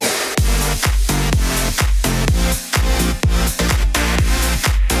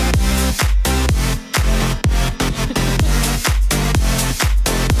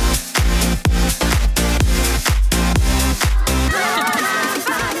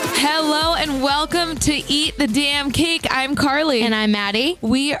and welcome to Eat the Damn Cake. I'm Carly. And I'm Maddie.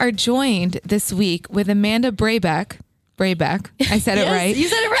 We are joined this week with Amanda Brabeck. I said it right. You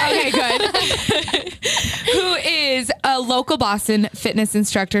said it right. Okay, good. Who is a local Boston fitness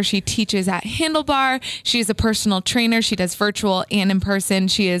instructor. She teaches at Handlebar. She's a personal trainer. She does virtual and in person.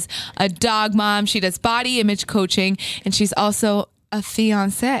 She is a dog mom. She does body image coaching. And she's also a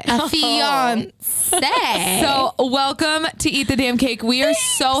fiance. So welcome to Eat the Damn Cake. We are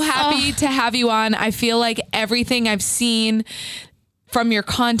so happy to have you on. I feel like everything I've seen from your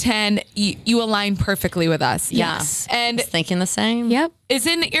content, you align perfectly with us. Yes. And I was thinking the same. Yep.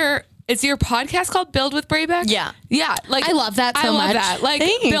 Is your podcast called Build with Brabeck? Yeah. Yeah. Like I love that so I love much. that. Like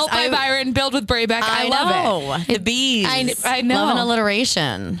Thanks. Built by Byron, Build with Brabeck. I love it. The bees. I know. Love an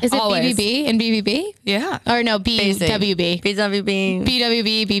alliteration. Is it Always. BBB and BBB? Yeah. Or no, Basic. BWB. BWB.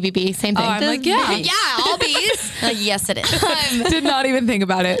 BWB, BBB, same thing. Oh, I'm like, yeah. Yeah, all bees. Yes, it is. Did not even think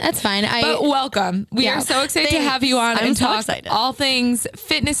about it. That's fine. But welcome. We Yeah. are so excited to Thanks. have you on I'm and so talk excited. all things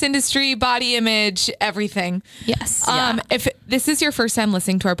fitness industry, body image, everything. Yes. If this is your first time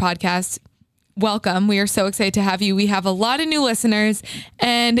listening to our podcast, welcome. We are so excited to have you. We have a lot of new listeners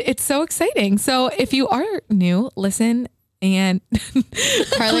and it's so exciting. So if you are new, listen and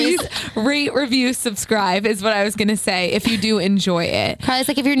Carly's, please rate, review, subscribe is what I was going to say if you do enjoy it. Carly's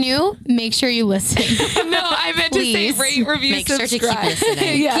like, if you're new, make sure you listen. No, I meant Please. to say rate, review, Make sure to keep subscribe.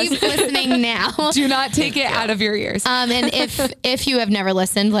 listening. Yes. Keep listening now. Do not take it out of your ears. And if you have never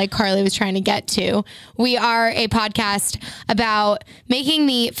listened, like Carly was trying to get to, we are a podcast about making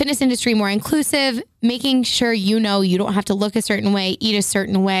the fitness industry more inclusive, making sure you don't have to look a certain way, eat a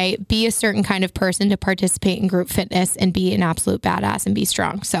certain way, be a certain kind of person to participate in group fitness and be an absolute badass and be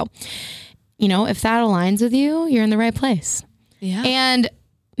strong. So, if that aligns with you, you're in the right place. Yeah. And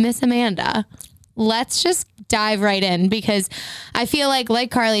Miss Amanda, let's just dive right in because I feel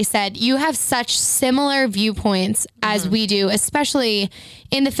like Carly said, you have such similar viewpoints as we do, especially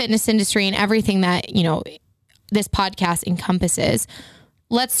in the fitness industry and everything that, this podcast encompasses.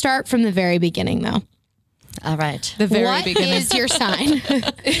 Let's start from the very beginning though. All right. The very What beginning. is your sign?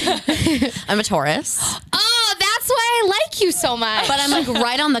 I'm a Taurus, Oh, that's why I like you so much. but I'm like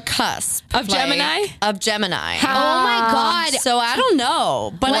right on the cusp Of Gemini? Of Gemini. oh my God. So I don't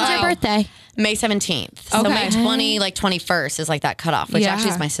know, but When's your birthday? May 17th. So Okay. May 21st is like that cutoff, which Yeah.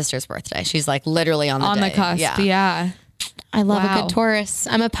 actually is my sister's birthday. She's like literally on the On day. the cusp. Yeah. I love a Wow. good Taurus.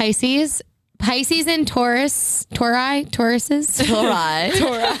 I'm a Pisces. Pisces and Tauruses All right.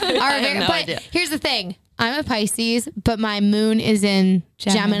 are have no but idea. here's the thing. I'm a Pisces, but my moon is in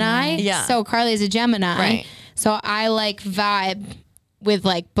Gemini. Yeah. So Carly is a Gemini. Right. So I like vibe with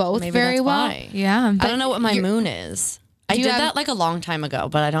like both Maybe very that's well. why. Yeah. I don't know what my moon is. I you did have- that like a long time ago,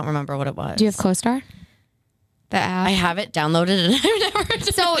 but I don't remember what it was. Do you have CoStar? The app. I have it downloaded and I've never done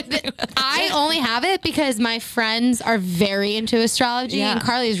So I only have it because my friends are very into astrology Yeah. and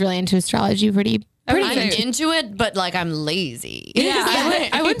Carly is really into astrology pretty would I'm say- into it, but like I'm lazy. Yeah,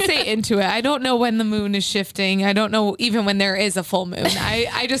 I wouldn't say into it. I don't know when the moon is shifting. I don't know even when there is a full moon.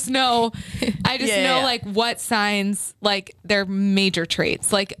 I just know, Yeah. like what signs, like their major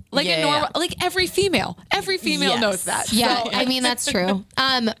traits, like Yeah. a normal, like every female Yes. knows that. Yeah, So, I mean that's true.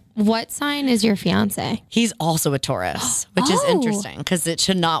 What sign is your fiance? He's also a Taurus, which is Oh. interesting because it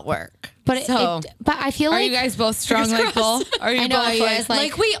should not work. But So- but I feel are like you guys both strong like bull? Are you I know, both are you guys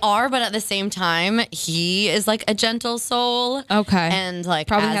Like we are, but at the same time, he is like a gentle soul. Okay. And like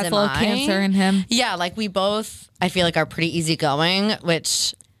Probably as has a am little I. Cancer in him. Yeah, like we both, I feel like are pretty easygoing,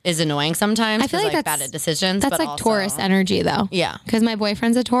 which is annoying sometimes. I feel 'cause, like like that's- bad at decisions. that's but like also- Taurus energy though. Yeah. Because my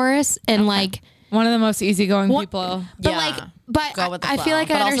boyfriend's a Taurus and like One of the most easygoing people. but Yeah. but Go with the I flow, feel like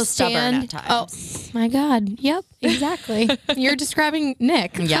but I also stubborn understand. at Oh times. my God. Yep, exactly. You're describing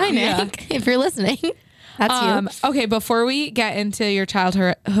Nick. Yeah. Hi, Nick. If you're listening. That's you. Okay, before we get into your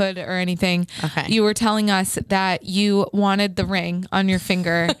childhood or anything, Okay. you were telling us that you wanted the ring on your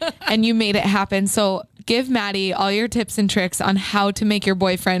finger and you made it happen. So give Maddie all your tips and tricks on how to make your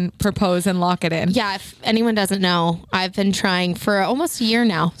boyfriend propose and lock it in. Yeah, if anyone doesn't know, I've been trying for almost a year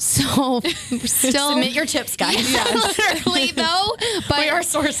now. So still Submit your tips, guys. literally though. But We are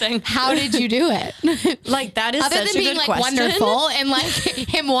sourcing. how did you do it? Like that is Other such than a being good like question. wonderful and like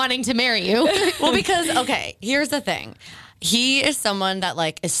him wanting to marry you. Well, because okay, here's the thing. He is someone that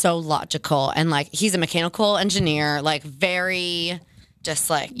like is so logical and like he's a mechanical engineer, like very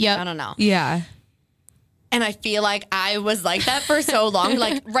just like Yep. I don't know. Yeah. And I feel like I was like that for so long.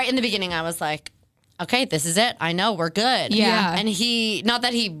 Like right in the beginning, I was like, okay, this is it. I know we're good. Yeah. And he, not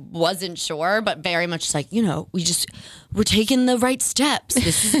that he wasn't sure, but very much like, we're taking the right steps.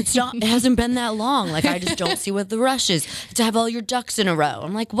 It hasn't been that long. Like, I just don't see what the rush is to have all your ducks in a row.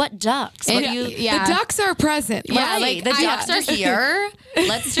 I'm like, what ducks? What do you? The ducks are present. Yeah, like the ducks are here.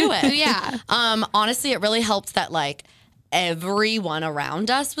 Let's do it. Yeah. Honestly, it really helped that like everyone around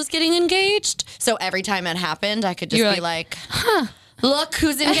us was getting engaged. So every time it happened, I could just be like, look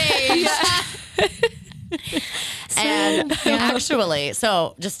who's engaged. And actually,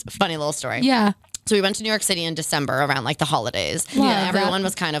 so just a funny little story. Yeah. So we went to New York City in December around like the holidays. Love Everyone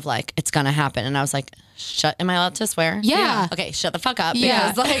was kind of like, it's going to happen. And I was like, am I allowed to swear? Yeah. Okay, shut the fuck up.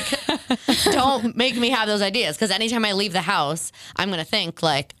 Yeah. Because like, don't make me have those ideas. Because anytime I leave the house, I'm going to think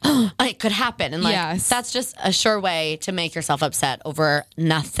like, it could happen. And like, that's just a sure way to make yourself upset over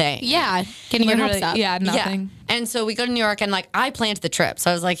nothing. Yeah. Getting your hopes up. Yeah, nothing. Yeah. And so we go to New York and like I planned the trip. So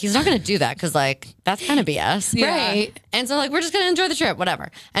I was like, he's not going to do that because like that's kind of BS. Yeah. Right. And so like we're just going to enjoy the trip,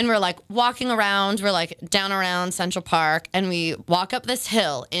 whatever. And we're like walking around, we're like down around Central Park and we walk up this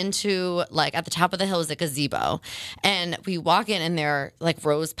hill into like at the top of the hill is a gazebo. And we walk in and there are like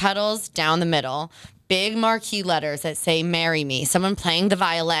rose petals down the middle. Big marquee letters that say "Marry Me," someone playing the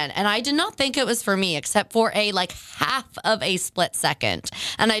violin. And I did not think it was for me except for a like half of a split second.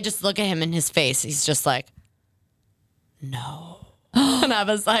 And I just look at him in his face. He's just like, no. And I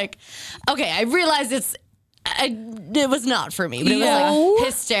was like, okay, I realized it was not for me, but it was like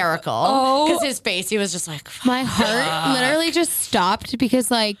hysterical because his face, he was just like, My heart literally just stopped because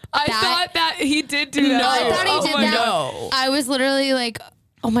like I thought that he did do that. No. I thought he did my that. No. I was literally like,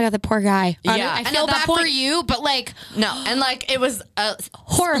 oh my God, the poor guy. Yeah. I And feel at that bad for point- you, but like, no. And like, it was a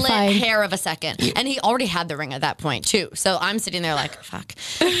Horrifying. split hair of a second. And he already had the ring at that point too. So I'm sitting there like, fuck.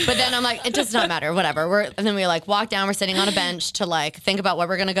 But then I'm like, it does not matter, whatever. And then we like walk down, we're sitting on a bench to like think about what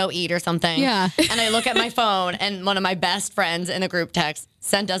we're going to go eat or something. Yeah. And I look at my phone and one of my best friends in a group text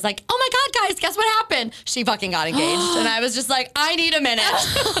sent us like, oh my God, guys, guess what happened? She fucking got engaged. And I was just like, I need a minute.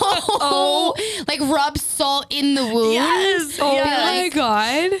 like rub salt in the wound. Yes. Oh yes. my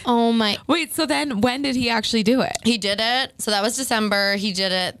God. Oh my. Wait, so then when did he actually do it? He did it. So that was December. He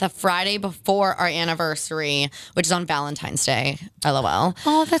did it the Friday before our anniversary, which is on Valentine's Day. LOL.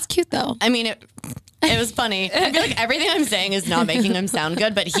 Oh, that's cute though. I mean, it was funny. I feel like everything I'm saying is not making him sound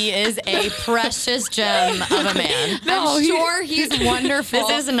good, but he is a precious gem of a man. I'm sure he's wonderful.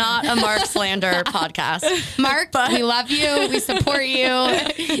 This is not a Mark slander podcast. Mark, we love you. We support you.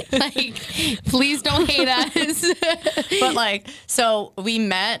 Like, please don't hate us. But like, so we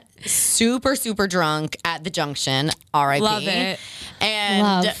met super, super drunk at the Junction, RIP. Love it. And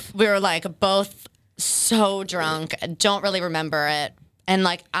Love. we were like both so drunk, don't really remember it. And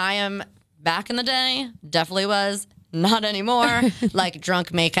like, I am back in the day, definitely was, not anymore, like drunk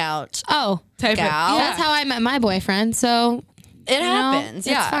makeout. Oh, Type of- Gal. that's how I met my boyfriend. So It happens.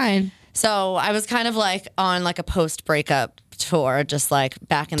 it's fine. So I was kind of like on like a post breakup tour, just like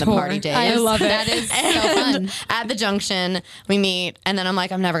back in the party days. I love it. That is so And fun. at the Junction, we meet, and then I'm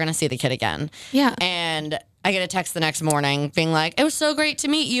like, I'm never gonna see the kid again. Yeah. And I get a text the next morning being like, it was so great to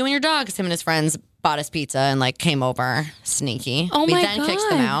meet you and your dog. 'Cause him and his friends bought us pizza and like came over sneaky. Oh we my then kicked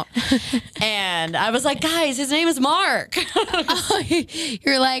them God. out. And I was like, guys, his name is Mark.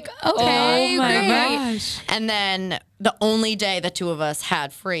 You're like, okay, Oh my great. gosh. And then the only day the two of us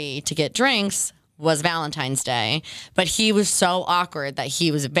had free to get drinks was Valentine's Day. But he was so awkward that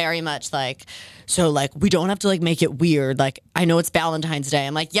he was very much like, so like, we don't have to like make it weird. Like, I know it's Valentine's Day.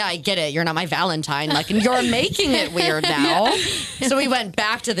 I'm like, yeah, I get it. You're not my Valentine. Like, and you're making it weird now. So we went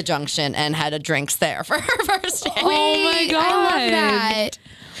back to the Junction and had a drinks there for our first day. Oh my God. I love that.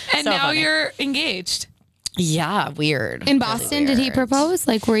 And So now funny. you're engaged. Yeah, weird. In Really Boston, did he weird. propose?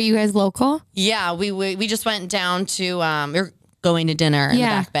 Like, were you guys local? Yeah, we just went down to we were going to dinner in Yeah.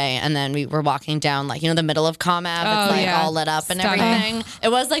 the Back Bay, and then we were walking down like the middle of Comm Ave. Oh, It's like yeah. all lit up and Stunning. everything. It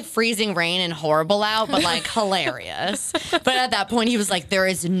was like freezing rain and horrible out, but like hilarious. But at that point, he was like, "There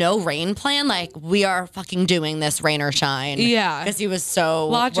is no rain plan. Like we are fucking doing this, rain or shine." Yeah. because he was so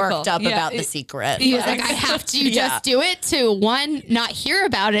Logical. worked up Yeah. about the secret. He was like, I have to Yeah. just do it to one, not hear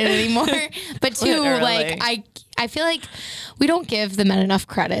about it anymore, but two, Literally. like I feel like we don't give the men enough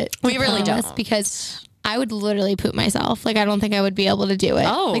credit. to We really propose don't. because I would literally poop myself. Like, I don't think I would be able to do it.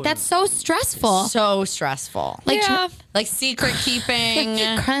 Oh. Like, that's so stressful. So stressful. Like, Yeah. Like secret keeping.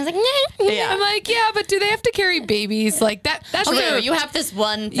 Carly's like, Yeah. I'm like, yeah, but do they have to carry babies? Like that's True. true. You have this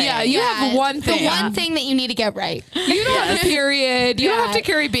one thing. Yeah, you have one thing. The one thing that you need to get right. You don't have a period. You don't Yeah. have to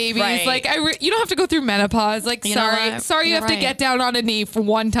carry babies. Right. Like you don't have to go through menopause. Like You know sorry, what? sorry, you You're have to right. get down on a knee for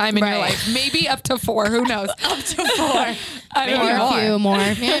one time in your Right. life. Maybe up to 4. Who knows? Up to 4. I don't Or know. a few more.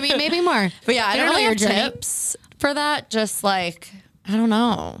 Maybe more. But yeah, I don't know really your have journey. tips for that. Just like, I don't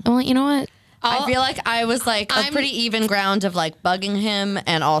know. Well, you know what? I feel like I was like a pretty even ground of like bugging him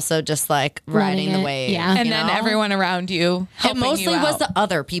and also just like riding Letting the it- wave. yeah. And you then know? everyone around you It helping mostly you was out. the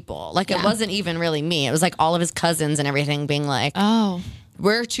other people. Like it Yeah. wasn't even really me. It was like all of his cousins and everything being like, Oh,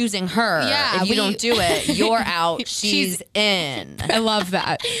 we're choosing her. Yeah, if you we- don't do it, you're out. She's in. I love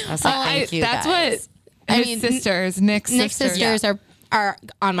that. I was like, thank you. That's guys. what I his mean, sisters, Nick's Sisters are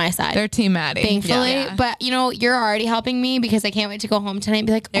on my side. They're Team Maddie. Thankfully, Yeah. but you know, you're already helping me because I can't wait to go home tonight and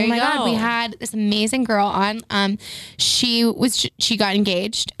be like, There oh my you God, go. we had this amazing girl on. She got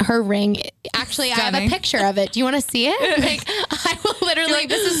engaged. Her ring, actually, I Stunning. have a picture of it. Do you want to see it? Like, I will literally. Like,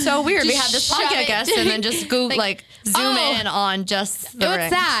 this is so weird. We just had this shove podcast it. guest and then just Google, like zoom oh. in on just the What's ring.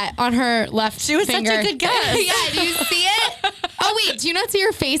 that on her left She was finger? such a good guest. Yeah, do you see it? Oh wait, do you not see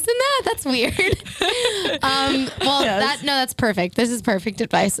your face in that? That's weird. Well, Yes. that's perfect. This is perfect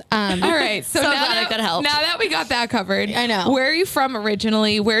advice. All right. So, So now, glad I that, could help. now that we got that covered, I know. Where are you from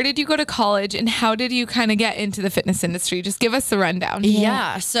originally? Where did you go to college? And how did you kind of get into the fitness industry? Just give us the rundown.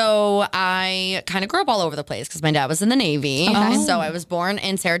 Yeah. So I kind of grew up all over the place because my dad was in the Navy. Okay. So I was born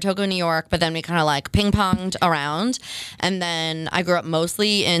in Saratoga, New York, but then we kind of like ping ponged around. And then I grew up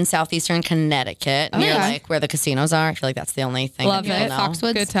mostly in southeastern Connecticut, near Okay. like where the casinos are. I feel like that's the only thing Love that people it. know.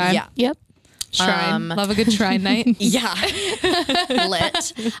 Foxwoods. Good time. Yeah. Yep. Shrine. Love a good shrine night. Yeah.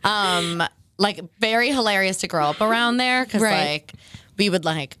 Lit. Like very hilarious to grow up around there because Right. like we would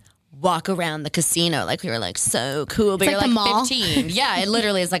like walk around the casino like we were like so cool, but It's you're like like the mall. 15. Yeah, it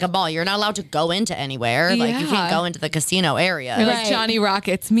literally is like a mall. You're not allowed to go into anywhere. Like you Yeah. can't go into the casino area. You're Right. like Johnny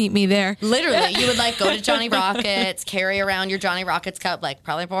Rockets, meet me there. Literally, you would like go to Johnny Rockets, carry around your Johnny Rockets cup, like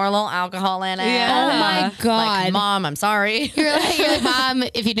probably pour a little alcohol in it. Yeah. Oh my God. Like, Mom, I'm sorry. You're like, Mom,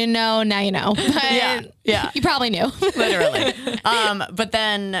 if you didn't know, now you know. But Yeah. You probably knew. Literally. But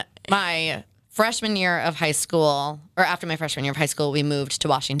then my freshman year of high school, or after my freshman year of high school, we moved to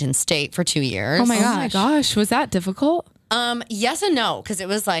Washington State for 2 years. Oh my Oh my gosh, was that difficult? Yes and no, because it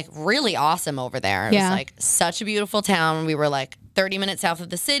was like really awesome over there. It Yeah. was like such a beautiful town. We were like 30 minutes south of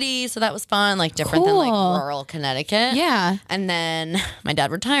the city, so that was fun, like different than Cool. like rural Connecticut. Yeah. And then my dad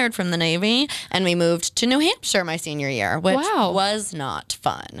retired from the Navy and we moved to New Hampshire my senior year, which Wow. was not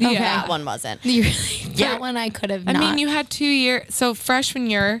fun. Yeah. That one wasn't. You really, Yeah. that one I could have I not. mean, you had 2 years. So freshman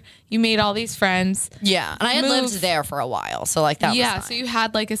year, you made all these friends. Yeah. And I had Move- lived there for a while, so like that Yeah, was so fine. you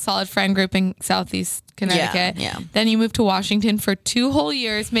had like a solid friend group in Southeast Connecticut. Yeah. Then you moved to Washington for 2 whole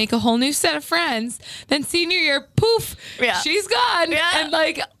years, make a whole new set of friends. Then senior year, poof, Yeah. she's gone. Yeah. And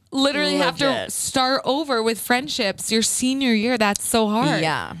like literally have to Legit. start over with friendships your senior year. That's so hard.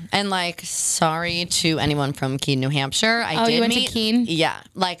 Yeah. And like, sorry to anyone from Keene, New Hampshire. I Oh, did you went to meet, Keene? Yeah.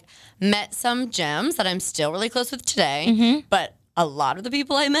 Like, met some gems that I'm still really close with today. Mm-hmm. But a lot of the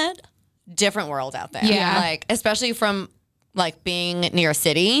people I met, different world out there. Yeah. Like, especially from like being near a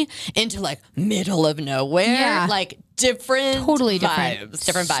city into like middle of nowhere. Yeah. Like, different totally different. vibes.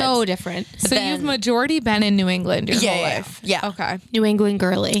 Different vibes. So different. So then- you've majority been in New England your Yeah, whole yeah, life. yeah. Okay. New England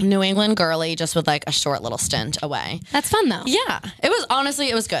girly. New England girly, just with like a short little stint away. That's fun though. Yeah, it was honestly,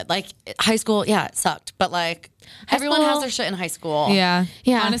 it was good. Like high school, yeah, it sucked, but like everyone school- has their shit in high school. Yeah.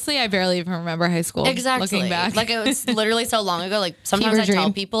 Yeah. Honestly, I barely even remember high school. exactly. Looking back. Like it was literally so long ago. Like sometimes Fever I tell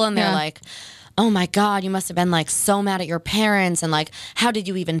dream. people and they're Yeah. like, "Oh my God, you must have been like so mad at your parents and like how did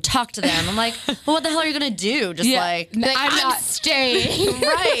you even talk to them?" I'm like, "Well, what the hell are you gonna do? Just Yeah. like." I'm not staying.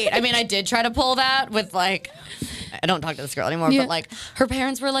 Right. I mean, I did try to pull that with like, I don't talk to this girl anymore, Yeah. but like her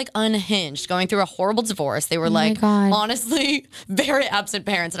parents were like unhinged, going through a horrible divorce. They were my like, God. honestly, very absent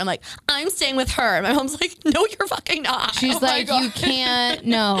parents. And I'm like, I'm staying with her. And my mom's like, no, you're fucking not. She's Oh my like, God. you can't.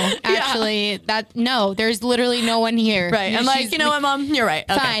 No, actually, no. There's literally no one here. Right. I'm like, She's you know what, Mom? You're right.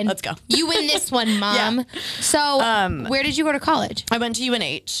 Okay, fine. let's go. You win this one, Mom. Yeah. So, where did you go to college? I went to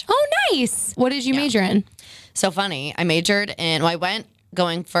UNH. Oh, nice. What did you major in? So funny. I majored in, well, I went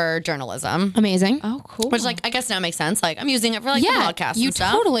going for journalism. Amazing. Oh, cool. Which, like, I guess now makes sense. Like, I'm using it for, like, the podcast you and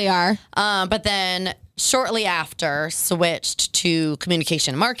stuff. totally are. But then shortly after, switched to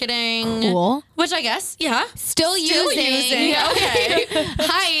communication marketing. Cool. Which I guess, yeah. Still using. Okay.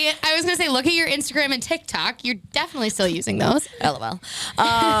 Hi. I was going to say, look at your Instagram and TikTok. You're definitely still using those. LOL.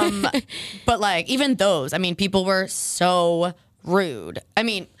 But, like, even those, I mean, people were so rude. I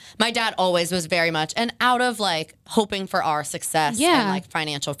mean, my dad always was very much, and out of, like, hoping for our success and, like,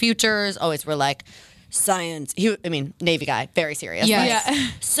 financial futures, always were like, science. Navy guy, very serious. Yes.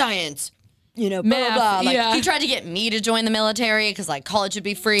 Like, science. Blah, blah, blah. Like, he tried to get me to join the military because, like, college would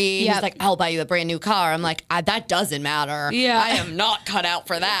be free. Yep. He's like, I'll buy you a brand new car. I'm like, that doesn't matter. Yeah. I am not cut out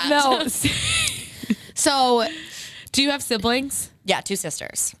for that. No. So, Do you have siblings? Yeah, 2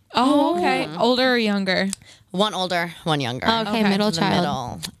 sisters. Oh, okay. Older or younger? One older, one younger. okay, middle The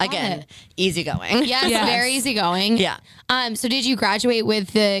child. middle. Again, easygoing. Yes, Yes. very easygoing. Yeah. So did you graduate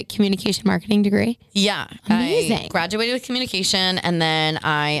with the communication marketing degree? Yeah. Amazing. I graduated with communication and then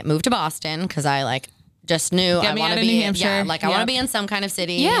I moved to Boston because I like just knew Get I me want out to of be New Hampshire. I want to Yep. be in some kind of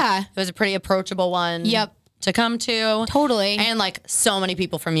city. Yeah. It was a pretty approachable one. Yep. To come to. Totally. And like so many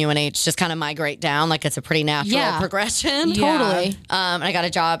people from UNH just kind of migrate down. Like it's a pretty natural progression. Yeah. Totally. And I got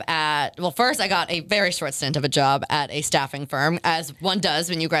a job first I got a very short stint of a job at a staffing firm, as one does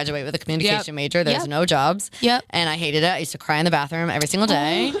when you graduate with a communication major. There's Yep. no jobs. Yep. And I hated it. I used to cry in the bathroom every single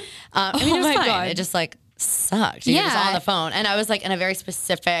day. I mean, it was my fine. God. It just like sucked. You were just Yeah. on the phone. And I was like in a very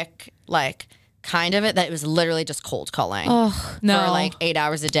specific, like, kind of it that it was literally just cold calling No. for like 8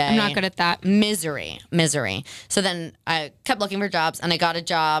 hours a day. I'm not good at that. Misery. So then I kept looking for jobs and I got a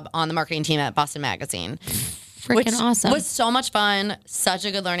job on the marketing team at Boston Magazine. Freaking awesome. Was so much fun, such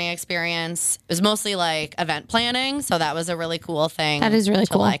a good learning experience. It was mostly like event planning, so that was a really cool thing. That is really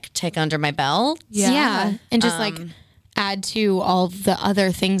to cool. like take under my belt. Yeah. And just like add to all of the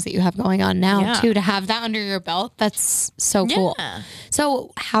other things that you have going on now Yeah. too, to have that under your belt. That's so cool. Yeah.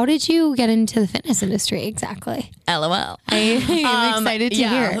 So how did you get into the fitness industry exactly? LOL. I am excited to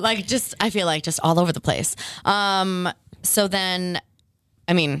yeah, hear. like just I feel like just all over the place. So then,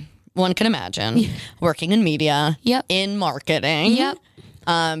 I mean, one can imagine working in media, Yep. in marketing,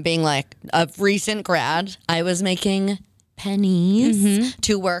 Yep. Being like a recent grad, I was making pennies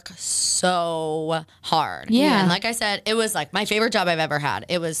to work so hard. Yeah. And like I said, it was like my favorite job I've ever had.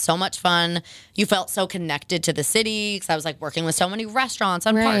 It was so much fun. You felt so connected to the city because I was like working with so many restaurants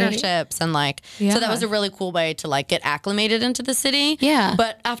on Right. partnerships and like, Yeah. so that was a really cool way to like get acclimated into the city. Yeah.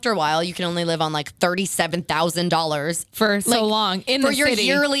 But after a while, you can only live on like $37,000 For so long in for the your city.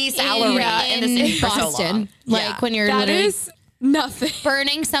 yearly salary in the city for so Boston. long. Like Yeah. when you're That literally is nothing.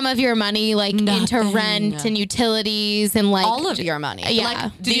 burning some of your money like into rent and utilities and like all of your money. Yeah.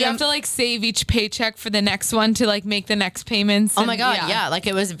 Like, Did you have to like save each paycheck for the next one to like make the next payments? oh my God, yeah. Like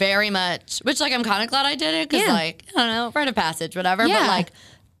it was very much, which like I'm kind of glad I did it because Yeah. like, I don't know, rite of passage, whatever. Yeah. But like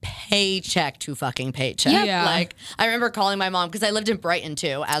paycheck to fucking paycheck. Yep. Yeah. Like I remember calling my mom because I lived in Brighton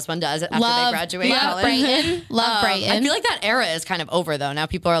too, as one does after love, they graduate love college. Brighton. Love Brighton. I feel like that era is kind of over though. Now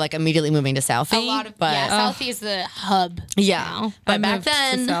people are like immediately moving to Southie. a lot of but Southie is the hub. yeah. now. But I back moved to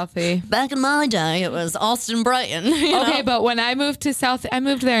then, Southie. back in my day, it was Austin Brighton. you know? Okay, but when I moved to South, I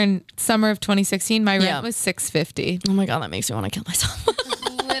moved there in summer of 2016. My rent Yeah. was $650. Oh my God, that makes me want to kill myself.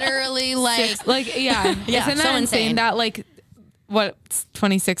 Literally like Like, yeah, Yeah, isn't so that insane. insane? That like, what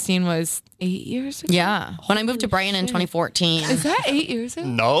 2016 was 8 years ago? Yeah. When I moved to Brighton in 2014. Is that 8 years ago?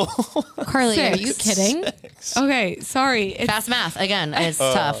 No. Carly, are 6. you kidding? Okay, sorry. It's, Fast math. Again, it's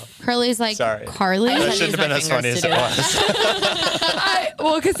tough. Carly's like Sorry. Carly. I That had to shouldn't have use been my as funny as fingers it to do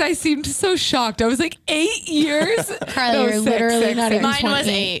was. because I seemed so shocked. I was like, 8 years? Carly, No, you're literally not even Mine was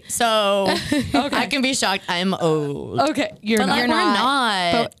 28. 8. So I can be shocked. I'm old. Okay, you're But not. like, You're we're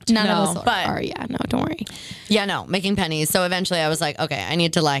not. not. But none No, of us but- are. Yeah, no, don't worry. Yeah, no, making pennies. So eventually I was like, okay, I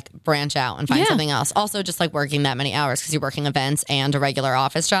need to like branch out and find Yeah. something else. Also, just like working that many hours because you're working events and a regular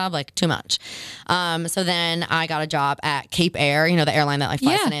office job, like too much. So then I got a job at Cape Air, you know, the airline that like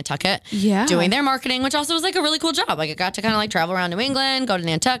flies Yeah. to Nantucket, Yeah. doing their marketing, which also was like a really cool job. Like I got to kind of like travel around New England, go to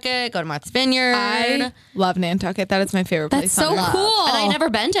Nantucket, go to Martha's Vineyard. I love Nantucket. That is my favorite place. so on earth. cool. And I never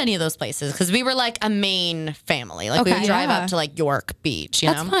been to any of those places because we were like a main family. Like we Okay. would drive Yeah. up to like York Beach, you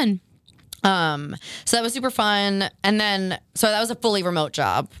That's know? fun. So that was super fun. And then, so that was a fully remote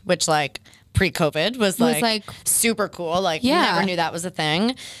job, which like pre-COVID was like super cool. Like Yeah. never knew that was a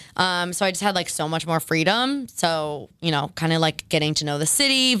thing. So I just had like so much more freedom. So, you know, kind of like getting to know the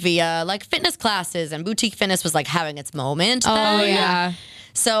city via like fitness classes, and boutique fitness was like having its moment. Oh, then. yeah.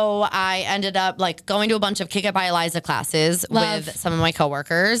 So I ended up like going to a bunch of Kick It by Eliza classes Love. with some of my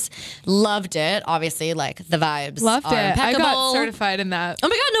coworkers. Loved it. Obviously, like the vibes Loved are it. I impeccable. got certified in that. Oh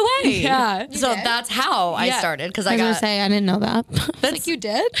my God, no way. Yeah. So that's how I Yeah. started because I I was gonna got. say I didn't know that. That's like you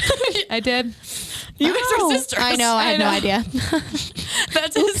did. I did. You guys are sisters. I know. I had no know. idea.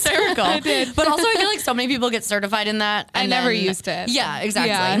 That's hysterical. I did. But also, I feel like so many people get certified in that. I and never then- used it. Yeah, exactly.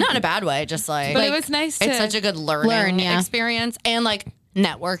 Yeah. Not in a bad way. Just like, But it was nice It's to- such a good learning yeah. experience and like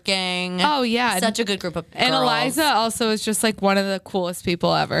networking. Oh, yeah. Such a good group of And girls. Eliza also is just like one of the coolest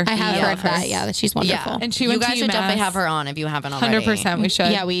people ever. I have Yeah. heard that. Yeah, that she's wonderful. Yeah, And she you went to guys should UMass. definitely have her on if you haven't already. 100% we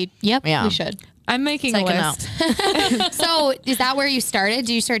should. Yeah, we should. I'm making Take a a list. So is that where you started? Did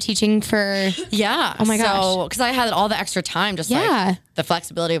you start teaching for? Yeah. Oh my gosh. So, because I had all the extra time, just Yeah. like the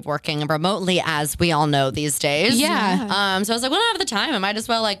flexibility of working remotely, as we all know these days. Yeah. So I was like, well, I have the time. I might as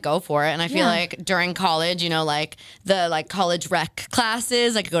well like go for it. And I feel like during college, you know, like the like college rec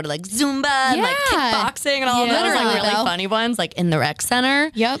classes, I could go to like Zumba and like Yeah. kickboxing and all of those Literally, like really though. funny ones, like in the rec center.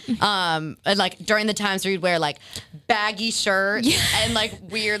 Yep. And like during the times where you'd wear like baggy shirts and like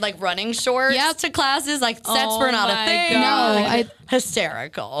weird like running shorts Yep. to classes, like sets Oh were not a my thing. God. No, Like,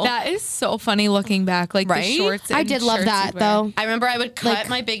 hysterical. That is so funny looking back. Like Right? the shorts. I and did love shirts that you'd wear. though. I remember I would cut Like-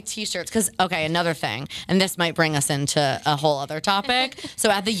 my big t-shirts because, okay, another thing, and this might bring us into a whole other topic. So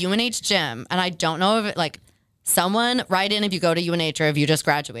at the UNH gym, and I don't know if it, like, someone write in if you go to UNH or if you just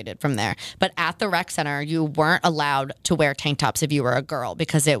graduated from there. But at the rec center, you weren't allowed to wear tank tops if you were a girl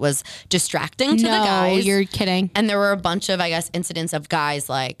because it was distracting to the No, guys. you're kidding. And there were a bunch of, I guess, incidents of guys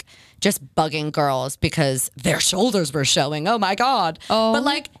like just bugging girls because their shoulders were showing. Oh my God. Oh. But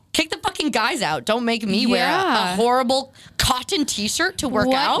like, kick the fucking guys out. Don't make me wear Yeah. a horrible cotton t-shirt to work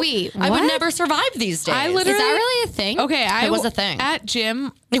What? out. Wait, I would what? never survive these days. I Is literally- that really a thing? Okay, It was a thing. at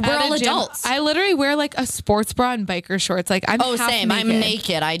gym. Like, we're at a all gym, adults. I literally wear like a sports bra and biker shorts. Like I'm Oh, half same. Naked. I'm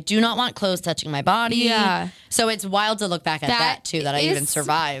naked. I do not want clothes touching my body. Yeah. So it's wild to look back at that too, that I even is-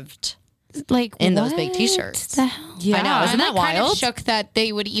 survived. Like In those big what t-shirts. The hell? Yeah. I know. Isn't I'm that like kind of wild? shook that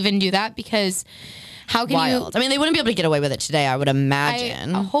they would even do that because how can Wild. I mean, they wouldn't be able to get away with it today, I would I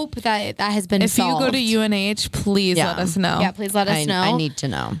imagine. hope that that has been If solved. you go to UNH, please Yeah. let us know. yeah, please let us know. I need to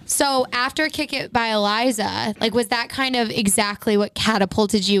know. So after Kick It by Eliza, like was that kind of exactly what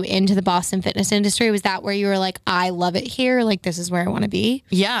catapulted you into the Boston fitness industry? Was that where you were like, I love it here, like this is where I want to be?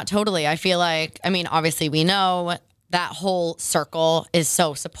 Yeah, totally. I feel like, I mean, obviously we know that whole circle is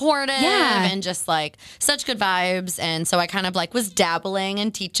so supportive Yeah. and just like such good vibes. And so I kind of like was dabbling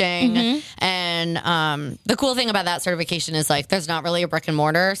and teaching. Mm-hmm. And the cool thing about that certification is like there's not really a brick and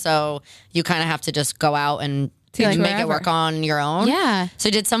mortar. So you kind of have to just go out and Teach make wherever. it work on your own. Yeah. So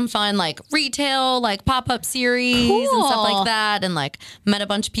I did some fun like retail, like pop-up series and stuff Cool. like that. And like met a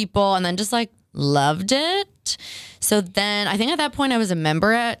bunch of people and then just like loved it. So then I think at that point I was a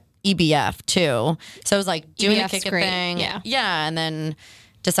member at EBF too. So I was like doing the EBF's Kick It great, thing. yeah. Yeah. And then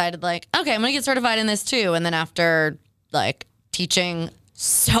decided like, okay, I'm going to get certified in this too. And then after like teaching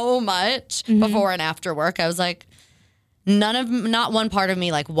so much before and after work, I was like, not one part of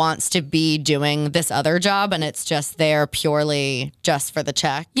me like wants to be doing this other job and it's just there purely just for the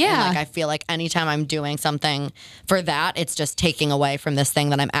check. Yeah. And like I feel like anytime I'm doing something for that, it's just taking away from this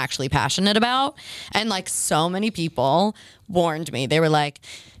thing that I'm actually passionate about. And like so many people warned me. They were like,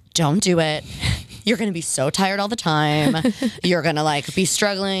 don't do it. You're going to be so tired all the time. You're going to like be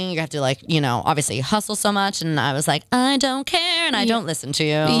struggling. You have to like, you know, obviously hustle so much. And I was like, I don't care. And I don't listen to you.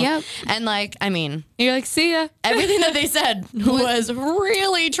 Yep. And like, I mean, You're like, see ya. everything that they said was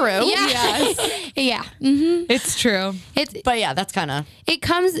really true. Yeah. Yeah. Mm-hmm. It's true. But yeah, that's kind of, It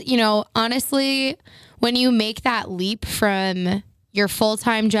comes, you know, honestly, when you make that leap from your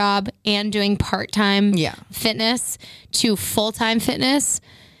full-time job and doing part-time Yeah. fitness to full-time fitness,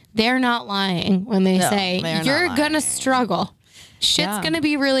 they're not lying when they No, say they're not you're lying. gonna struggle. Shit's Yeah. gonna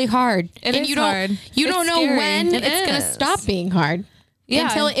be really hard. It and is you don't hard. you It's don't know scary. when It it's gonna is. stop being hard. Yeah.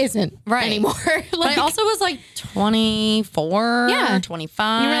 Until it isn't Right. anymore. but I also was like 24, Yeah.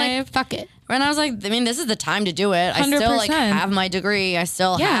 25. you were like, fuck it. And I was like, I mean, this is the time to do it. I still like 100%. have my degree. I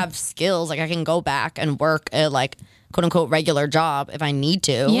still Yeah. have skills. Like I can go back and work a like quote unquote regular job if I need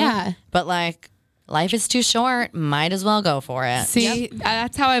to. Yeah. But like life is too short. Might as well go for it. See,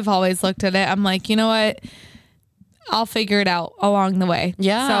 that's how I've always looked at it. I'm like, you know what? I'll figure it out along the way.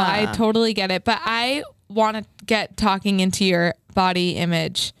 Yeah. So I totally get it. But I want to get talking into your body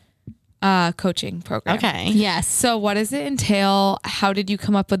image coaching program. Okay. Yes. So what does it entail? How did you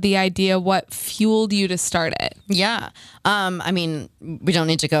come up with the idea? What fueled you to start it? Yeah. I mean, we don't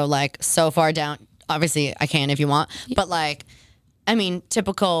need to go like so far down. Obviously, I can if you want. But like, I mean,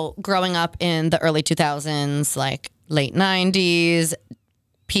 typical growing up in the early 2000s, like late 90s,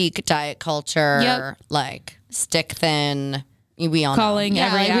 peak diet culture, Yep. like stick thin. We all Calling know. Yeah,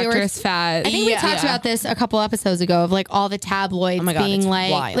 every like we were- actress fat. I think we Yeah. talked about this a couple episodes ago of like all the tabloids Oh my God, being it's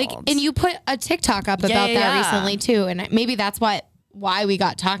like, wild. and you put a TikTok up about that yeah. recently too, and maybe that's why we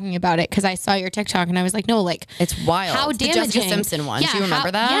got talking about it because I saw your TikTok and I was like, no, like It's wild. how The damaging. Jessica Simpson one. Yeah, Do you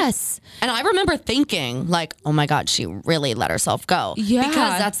remember that? Yes. And I remember thinking, like, oh my God, she really let herself go. Yeah.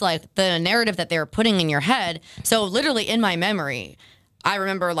 Because that's like the narrative that they were putting in your head. So literally in my memory, I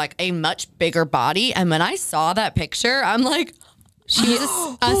remember like a much bigger body. And when I saw that picture, I'm like, She was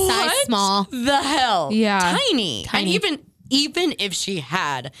a size what small. the hell? Yeah. Tiny. And even if she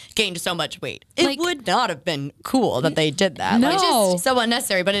had gained so much weight, it Like- would not have been cool that they did that. No. Like, just so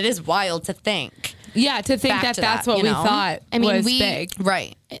unnecessary, but it is wild to think. yeah, to think Back that to that's that, what you we know? thought I mean, was we- big.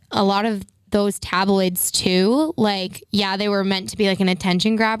 Right. A lot of those tabloids too, like, yeah, they were meant to be like an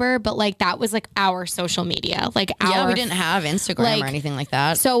attention grabber, but like that was like our social media. Like Yeah, our we didn't have Instagram like- or anything like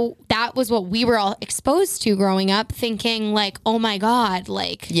that. So that was what we were all exposed to growing up, thinking like, oh my God,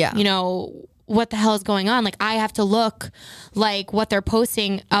 like, Yeah. you know, what the hell is going on? Like, I have to look like what they're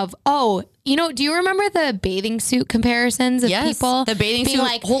posting of, oh, you know, do you remember the bathing suit comparisons of Yes, people? the bathing being suit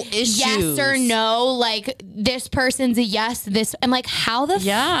like, whole yes issues. or no, like this person's a yes, this, and like, how the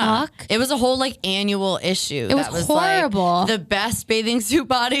Yeah. fuck? It was a whole like annual issue. It was horrible. Like, the best bathing suit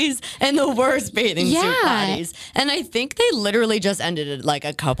bodies and the worst bathing suit Yeah. bodies. And I think they literally just ended it like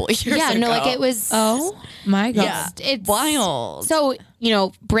a couple of years Yeah, ago. no, like it was. Oh my God. Yeah. It's wild. So, you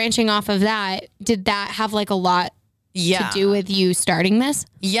know, branching off of that, did that have like a lot yeah. to do with you starting this?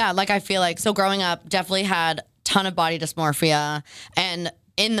 Yeah, like I feel like so growing up definitely had ton of body dysmorphia and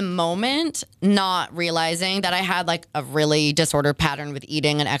in the moment not realizing that I had like a really disordered pattern with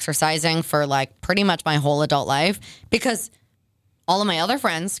eating and exercising for like pretty much my whole adult life because all of my other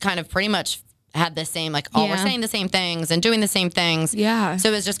friends kind of pretty much had the same like all were Yeah. saying the same things and doing the same things. Yeah. So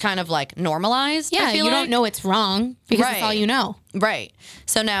it was just kind of like normalized. Yeah, I feel you like. don't know it's wrong because it's Right. all you know. Right.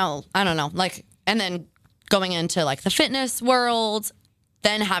 So now, I don't know, like, and then going into like the fitness world,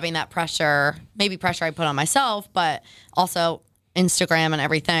 then having that pressure, maybe pressure I put on myself, but also Instagram and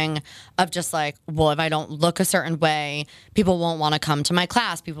everything of just like, well, if I don't look a certain way, people won't want to come to my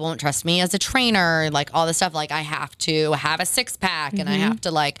class. People won't trust me as a trainer, like all this stuff. Like I have to have a six pack and I have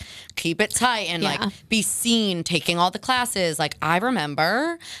to like keep it tight and Yeah. like be seen taking all the classes. Like I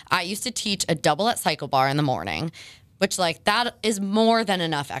remember I used to teach a double at Cycle Bar in the morning. Which like that is more than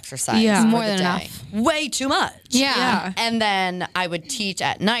enough exercise. Yeah. for More the than day. enough. Way too much. Yeah. And then I would teach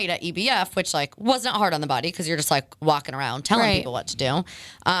at night at EBF, which like wasn't hard on the body because you're just like walking around telling Right. people what to do.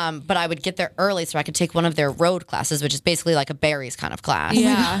 But I would get there early so I could take one of their road classes, which is basically like a berries kind of class.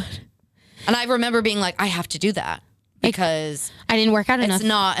 Yeah. And I remember being like, I have to do that because I didn't work out enough. it's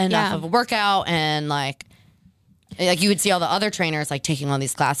not enough Yeah. of a workout and like you would see all the other trainers like taking all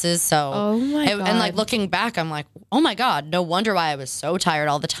these classes. So Oh my and like God. looking back, I'm like, oh my God, no wonder why I was so tired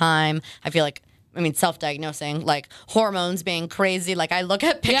all the time. I feel like self-diagnosing, like hormones being crazy. Like I look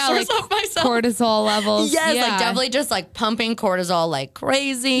at pictures Yeah, like of myself. cortisol levels. Yes, yeah. like definitely just like pumping cortisol like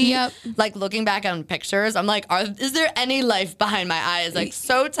crazy. Yep. Like looking back on pictures, I'm like, is there any life behind my eyes? Like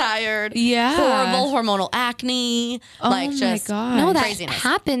so tired. Yeah. Horrible hormonal acne. Oh like my just God. No, that craziness.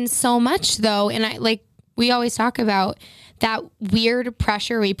 happens so much though. And I like, we always talk about that weird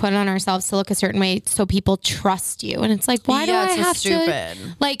pressure we put on ourselves to look a certain way so people trust you. And it's like, why do Yeah, I it's so have stupid.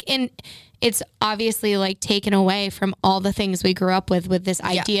 to like, and it's obviously like taken away from all the things we grew up with this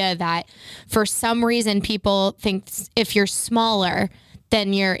idea that for some reason people think if you're smaller,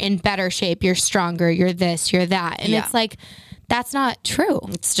 then you're in better shape, you're stronger, you're this, you're that. And Yeah. it's like, that's not true.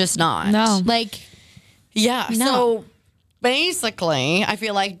 It's just not. No. Like, Yeah. No. So basically, I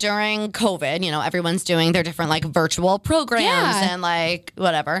feel like during COVID, everyone's doing their different like virtual programs Yeah. and like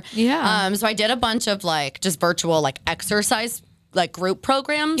whatever. Yeah. So I did a bunch of like just virtual like exercise like group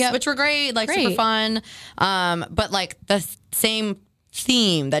programs, Yep. which were great, like super Great. fun. But like the same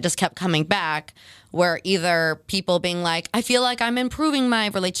theme that just kept coming back where either people being like, I feel like I'm improving my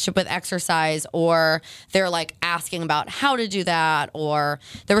relationship with exercise, or they're like asking about how to do that, or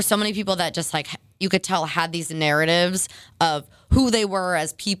there were so many people that just like you could tell had these narratives of who they were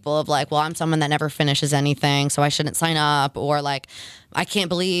as people of like, well, I'm someone that never finishes anything, so I shouldn't sign up, or like, I can't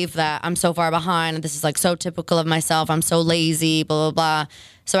believe that I'm so far behind and this is like so typical of myself. I'm so lazy, blah, blah, blah.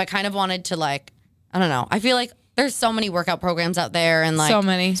 So I kind of wanted to like, I don't know. I feel like there's so many workout programs out there and like, so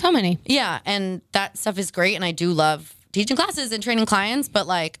many. so many. yeah, and that stuff is great, and I do love teaching classes and training clients, but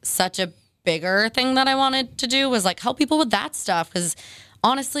like such a bigger thing that I wanted to do was like help people with that stuff, because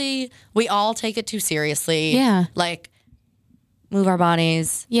honestly, we all take it too seriously. Yeah. Like move our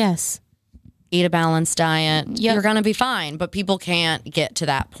bodies, Yes. eat a balanced diet, Yep. you're gonna be fine. But people can't get to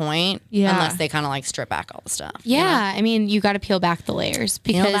that point Yeah. unless they kind of like strip back all the stuff. Yeah, I mean, you got to peel back the layers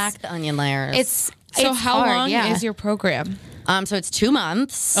because Peel back the onion layers. So how hard, long yeah. is your program? So it's 2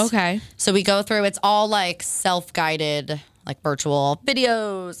 months. Okay. So we go through, it's all like self-guided, like virtual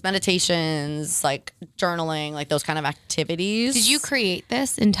videos, meditations, like journaling, like those kind of activities. Did you create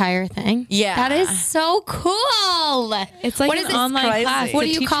this entire thing? Yeah. That is so cool. It's like What an is it? online Crazy. class. What to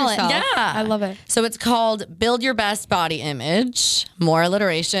do you teach call it? yourself. Yeah. I love it. So it's called Build Your Best Body Image, more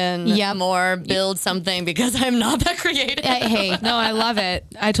alliteration, Yep. more build something because I'm not that creative. Hey, No, I love it.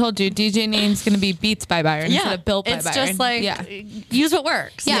 I told you, DJ name's going to be Beats by Byron instead of Built by it's Byron. just like use what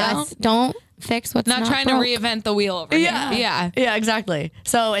works. you yeah, know? don't fix what's not trying broke. to reinvent the wheel over Yeah. here. Yeah, exactly.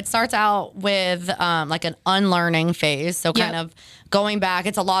 So it starts out with like an unlearning phase. So kind Yep. of going back.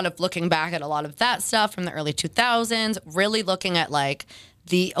 It's a lot of looking back at a lot of that stuff from the early 2000s, really looking at like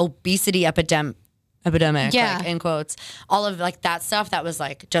the obesity epidemic, Yeah. like in quotes, all of like that stuff that was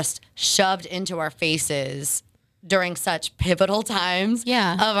like just shoved into our faces during such pivotal times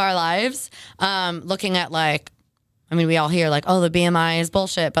Yeah. of our lives. Looking at like, I mean, we all hear like, oh, the BMI is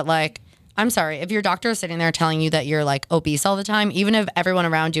bullshit, but like, I'm sorry, if your doctor is sitting there telling you that you're like obese all the time, even if everyone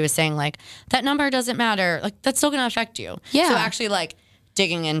around you is saying like, that number doesn't matter, like that's still going to affect you. Yeah. So actually like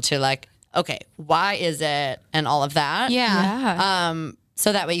digging into like, okay, why is it and all of that. Yeah.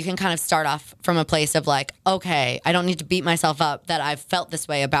 So that way you can kind of start off from a place of like, okay, I don't need to beat myself up that I've felt this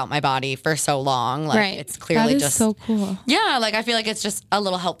way about my body for so long. Like Right. it's clearly That is just so cool. yeah, like I feel like it's just a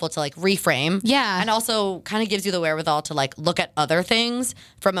little helpful to like reframe. Yeah. And also kind of gives you the wherewithal to like look at other things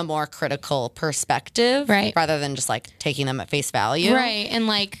from a more critical perspective. Right. Rather than just like taking them at face value. Right. And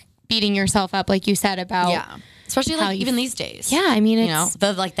like beating yourself up, like you said, about. Yeah. Especially How like you even these days. Yeah. I mean, it's. You know,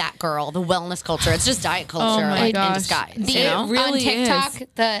 the like that girl, the wellness culture. It's just diet culture my like in gosh. disguise. The, you know? really on TikTok, is.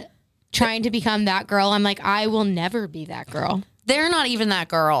 the trying to become that girl, I'm like, I will never be that girl. They're not even that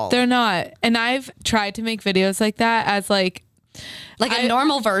girl. They're not. And I've tried to make videos like that as like, like a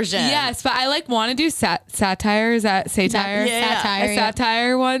normal version. yes, but I like want to do satire. Is that satire? Yeah. Satire.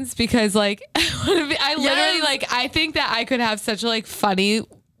 Satire ones because like I literally Yes. like I think that I could have such a like funny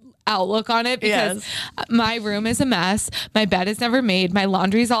outlook on it because my room is a mess. My bed is never made. My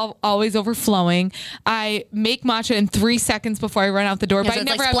laundry's always overflowing. I make matcha in 3 seconds before I run out the door, but so I it's,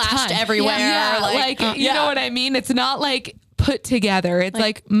 never like, have splashed time. everywhere, Yeah, like, you know what I mean? It's not like put together. It's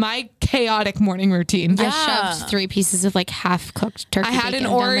like my chaotic morning routine. I shoved 3 pieces of like half cooked turkey. I had an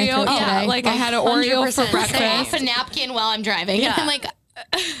bacon down my Oreo. throat Yeah, today. like I had an Oreo for 100%. Off breakfast. a napkin while I'm driving. Yeah. I'm like,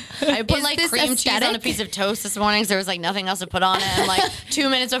 I put Is like this cream cheese on a aesthetic? piece of toast this morning, so there was like nothing else to put on it. And like 2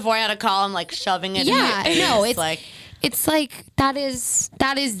 minutes before I had a call, I'm like shoving it. yeah, in your no, face. it's like it's like that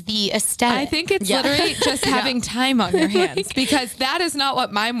is the aesthetic. I think it's Yeah. literally just having time on your hands because that is not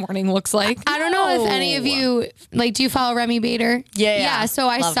what my morning looks like. I don't know if any of you like. Do you follow Remy Bader? Yeah. So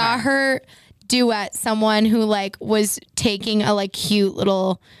I Love saw her duet someone who like was taking a like cute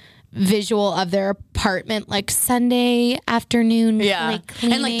little visual of their apartment like Sunday afternoon. yeah, like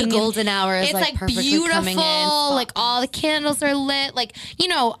and like the cleaning, golden hour is it's like like perfectly beautiful. coming in. Like all the candles are lit. Like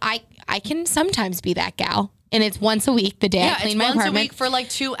I can sometimes be that gal, and it's once a week the day I yeah, clean it's my once a apartment. week for like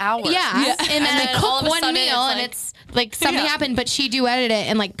 2 hours. Yeah. And then I all cook of a one sudden meal and like- it's like something Yeah. happened, but she duetted it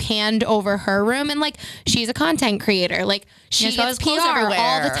and like panned over her room and like she's a content creator. Like she Yeah, she gets has clothes PR all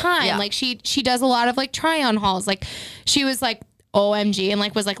everywhere. the time. Yeah. Like she does a lot of like try on hauls. Like she was like OMG and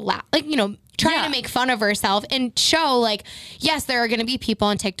like was like trying Yeah. to make fun of herself and show like, yes, there are going to be people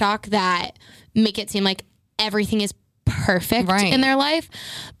on TikTok that make it seem like everything is perfect Right. in their life.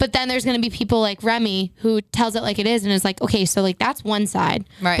 But then there's going to be people like Remy who tells it like it is and is like, okay, so like that's one side.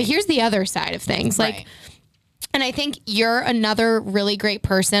 Right. But here's the other side of things. Like, Right. and I think you're another really great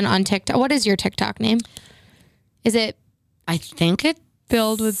person on TikTok. What is your TikTok name? Is it I think it's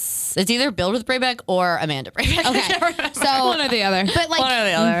Filled with either Build with Braybeck or Amanda Braybeck. okay? So one or the other. but like One or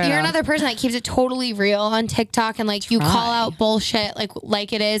the other, you're yeah. another person that keeps it totally real on TikTok and like you call out bullshit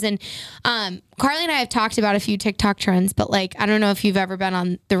like it is. And Carly and I have talked about a few TikTok trends, but like I don't know if you've ever been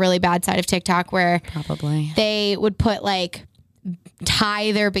on the really bad side of TikTok where Probably. they would put like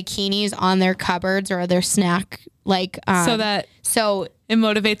tie their bikinis on their cupboards or their snack like so that so it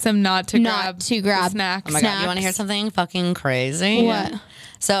motivates them not to Not to grab- the snacks. Oh my God, you want to hear something fucking crazy? What?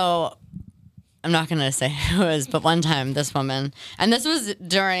 So I'm not going to say who it was, but one time this woman, and this was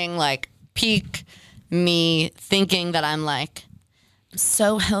during like peak me thinking that I'm like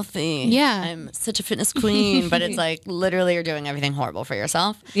so healthy. Yeah. I'm such a fitness queen, but it's like literally you're doing everything horrible for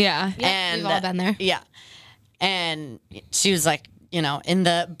yourself. Yeah. And we've all been there. Yeah. And she was like, you know, in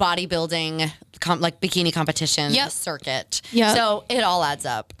the bodybuilding like bikini competition Yep. circuit. Yep. So it all adds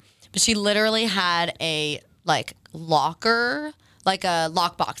up. but she literally had a like locker, like a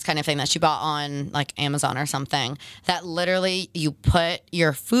lockbox kind of thing that she bought on like Amazon or something, that literally you put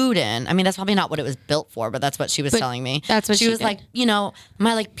your food in. I mean, that's probably not what it was built for, but that's what she was telling me. that's what she was did. like, you know,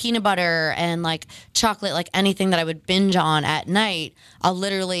 my like peanut butter and like chocolate, like anything that I would binge on at night, I'll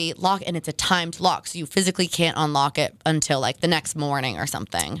literally lock, and it's a timed lock. So you physically can't unlock it until like the next morning or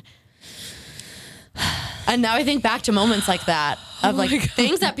something. And now I think back to moments like that of like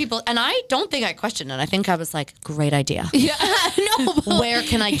things that people, and I don't think I questioned it. I think I was like, great idea. Yeah, no. But Where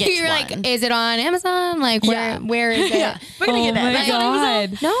can I get you're one? like, is it on Amazon? Like, where is it? Yeah. We're gonna get that. my That's on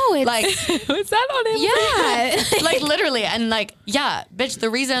Amazon. God. No, it's Like, Was that on Amazon? yeah. like literally, and like, yeah, bitch, the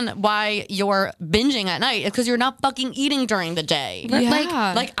reason why you're binging at night is because you're not fucking eating during the day.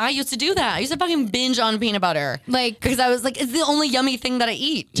 Yeah. Like I used to do that. I used to fucking binge on peanut butter. Like- because I was like, it's the only yummy thing that I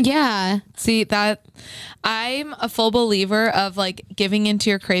eat. Yeah. See that I'm a full believer of like giving into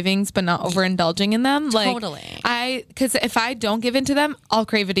your cravings but not overindulging in them. Like Totally. because if I don't give into them, I'll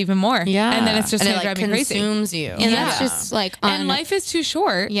crave it even more. Yeah. And then it's just and gonna it like drive me crazy. consumes you. And Yeah. that's just like on And life is too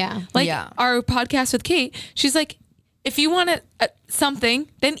short. Yeah. Like Yeah. our podcast with Kate, she's like, if you want something,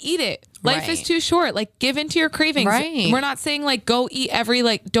 then eat it. Life is Right. too short. Like give into your cravings. Right. We're not saying like go eat every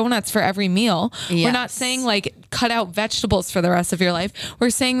like donuts for every meal. We're not Yes. saying like cut out vegetables for the rest of your life. We're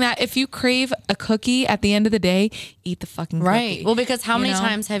saying that if you crave a cookie at the end of the day, eat the fucking cookie. Right. Well, because how You many know?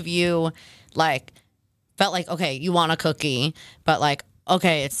 times have you like felt like, okay, you want a cookie, but like,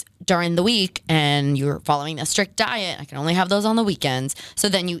 okay, it's during the week and you're following a strict diet. I can only have those on the weekends. So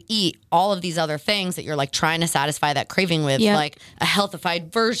then you eat all of these other things that you're like trying to satisfy that craving with, Yep. like a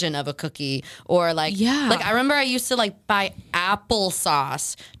healthified version of a cookie, or like, Yeah. like I remember I used to like buy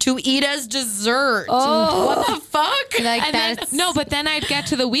applesauce to eat as dessert. Oh. What the fuck? like And then, that's no, but then I'd get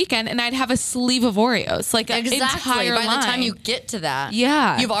to the weekend and I'd have a sleeve of Oreos, like an Exactly. entire By the time line. you get to that,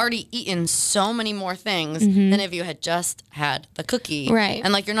 Yeah. you've already eaten so many more things than if you had just had the cookie. Right.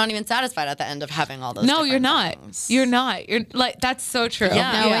 And like you're not even satisfied at the end of having all those. No, you're different not. things. You're not. You're like that's so true.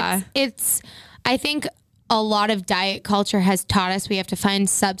 Yeah. no, it's I think a lot of diet culture has taught us we have to find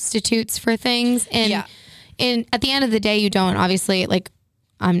substitutes for things, and Yeah. at the end of the day, you don't obviously like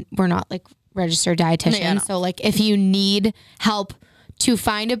we're not like registered dietitians, Yeah, no. so like if you need help to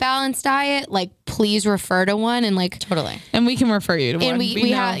find a balanced diet, like please refer to one, and like Totally. And we can refer you to one. and we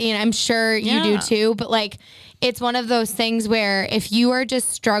know. have, you know, I'm sure you do Yeah. too, but like it's one of those things where if you are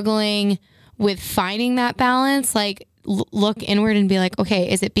just struggling with finding that balance, like look inward and be like,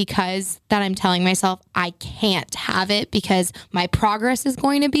 okay, is it because that I'm telling myself I can't have it because my progress is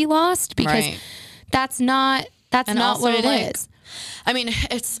going to be lost? Because Right. that's not what also, it is. like, I mean,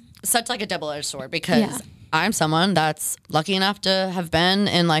 it's such like a double-edged sword because Yeah. I'm someone that's lucky enough to have been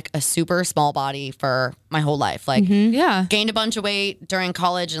in like a super small body for my whole life. Like Yeah. gained a bunch of weight during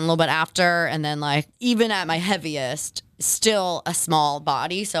college and a little bit after. And then like even at my heaviest, still a small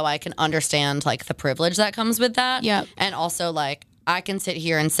body. So I can understand like the privilege that comes with that. Yep. And also like I can sit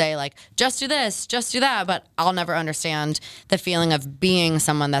here and say like, just do this, just do that. But I'll never understand the feeling of being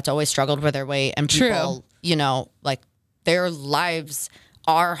someone that's always struggled with their weight and True. people, you know, like their lives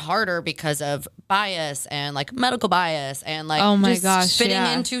are harder because of bias and like medical bias and like Oh my just gosh, fitting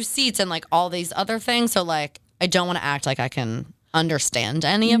yeah. into seats and like all these other things. So like I don't want to act like I can understand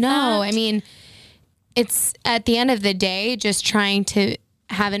any of that. No, I mean, it's at the end of the day, just trying to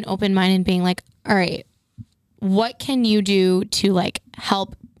have an open mind and being like, all right, what can you do to like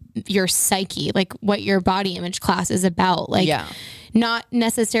help your psyche, like what your body image class is about? Like, Yeah. not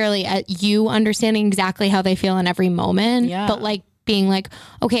necessarily at you understanding exactly how they feel in every moment, Yeah. but like being like,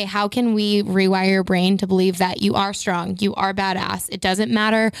 okay, how can we rewire your brain to believe that you are strong, you are badass? It doesn't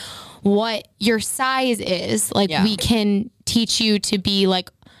matter what your size is. Like Yeah. we can teach you to be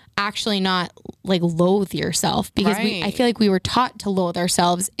like actually not like loathe yourself, because I Right. feel like we were taught to loathe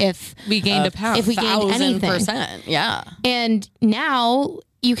ourselves if We gained a pound. if we gained anything. 1,000%. Yeah. And now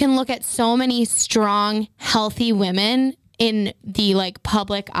you can look at so many strong, healthy women in the like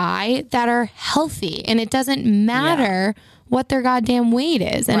public eye that are healthy, and it doesn't matter what their goddamn weight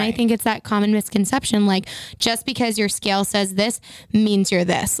is. And I Right. think it's that common misconception, like just because your scale says this means you're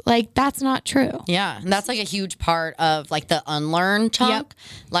this. Like that's not true. Yeah. And that's like a huge part of like the unlearn chunk.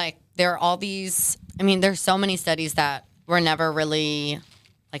 Like there are all these, I mean, there's so many studies that were never really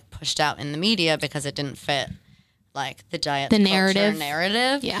like pushed out in the media because it didn't fit like the diet The culture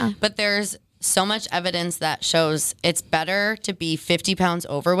narrative. Yeah. But there's so much evidence that shows it's better to be 50 pounds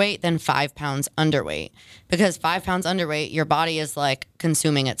overweight than 5 pounds underweight, because 5 pounds underweight, your body is like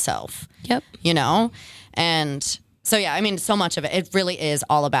consuming itself. Yep. You know? And So yeah, I mean, so much of it, it really is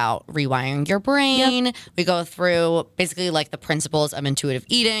all about rewiring your brain. We go through basically like the principles of intuitive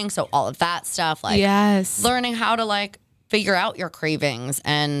eating. So all of that stuff, like Yes. learning how to like figure out your cravings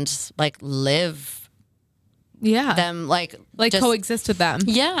and like live Yeah. them, like just, coexist with them.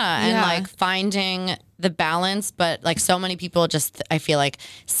 yeah, and Yeah. like finding the balance. But like so many people just, I feel like,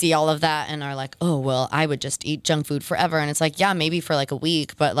 see all of that and are like, oh, well, I would just eat junk food forever. And it's like, yeah, maybe for like a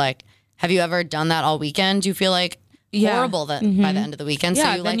week, but like, have you ever done that all weekend? Do you feel like horrible that by the end of the weekend? Yeah, So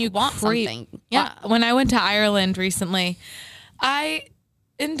you then like you want crave- something. Yeah. When I went to Ireland recently, I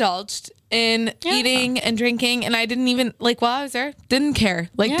indulged in eating and drinking, and I didn't even like while I was there, didn't care,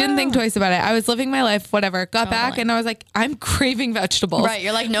 like didn't think twice about it. I was living my life, whatever. Got back and I was like, I'm craving vegetables. Right.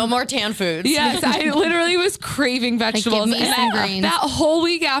 You're like, no more tan foods. Yes, I literally was craving vegetables. give me And some greens. that whole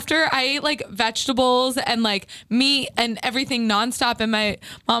week after, I ate like vegetables and like meat and everything nonstop. And my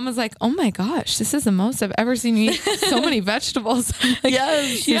mom was like, "Oh my gosh, this is the most I've ever seen you eat so many vegetables." Like,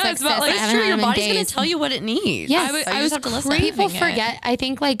 Yes. yes, like, but "Sis, like I It's haven't true. had Your them in body's going days." to tell you what it needs. Yes. So you I just was have to listen. craving People it. forget. I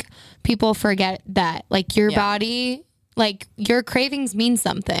think like people forget that like your Yeah. body, like your cravings mean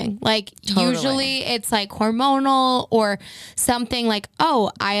something. Like Totally. usually it's like hormonal or something like,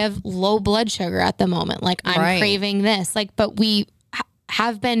 oh, I have low blood sugar at the moment. Like I'm Right. craving this. Like, but we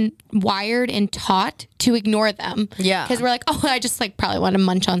have been wired and taught to ignore them. Yeah. Because we're like, oh, I just like probably want to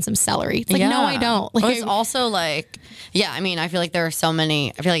munch on some celery. It's like, no, I don't. Like, It's also like, yeah, I mean, I feel like there are so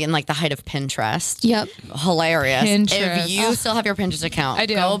many, I feel like in like the height of Pinterest. yep. Hilarious. Pinterest. If you still have your Pinterest account, I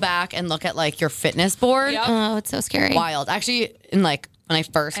do. go back and look at like your fitness board. Yep. Oh, it's so scary. Wild. Actually, in like when I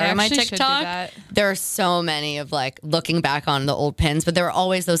first started my actually should do TikTok, that. there are so many of like looking back on the old pins, but there were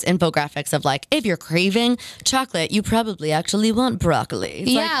always those infographics of like, if you're craving chocolate, you probably actually want broccoli.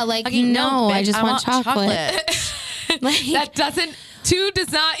 It's Yeah, like, fucking no, I bitch, just want chocolate. Like, that doesn't two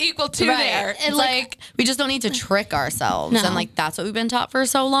does not equal two Right. there. It's like we just don't need to trick ourselves. No. And like that's what we've been taught for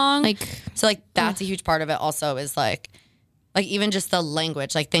so long. Like, so like that's a huge part of it also is like even just the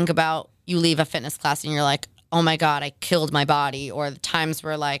language. Like think about you leave a fitness class and you're like, oh my God, I killed my body. Or the times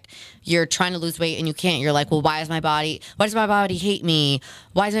where like you're trying to lose weight and you can't. You're like, well, why does my body hate me?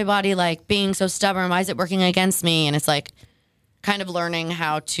 Why is my body like being so stubborn? Why is it working against me? And it's like kind of learning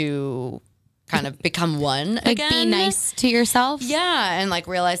how to kind of become one like again. be nice to yourself. Yeah, and like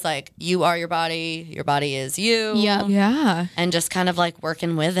realize like you are your body is you. Yep. yeah. And just kind of like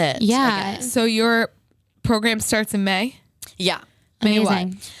working with it. Yeah. again. So your program starts in May. Yeah. May what?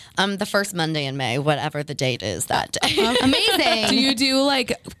 Amazing. The first Monday in May, whatever the date is that day. Amazing. Do you do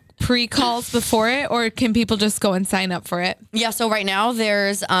like pre-calls before it, or can people just go and sign up for it? Yeah, so right now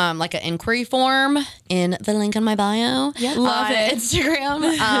there's like an inquiry form in the link in my bio. Yeah, love on it.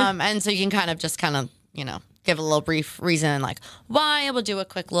 Instagram. And so you can kind of, you know, give a little brief reason like why. We'll do a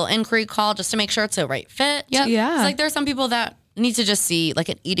quick little inquiry call just to make sure it's the right fit. Yep. Yeah. It's like there's some people that need to just see like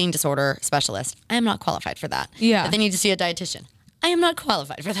an eating disorder specialist. I am not qualified for that. Yeah. But they need to see a dietitian. I am not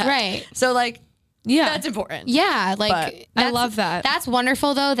qualified for that. Right. So like Yeah. that's important. Yeah, like But I that's- love that. That's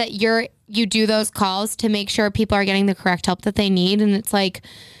wonderful though that you do those calls to make sure people are getting the correct help that they need, and it's like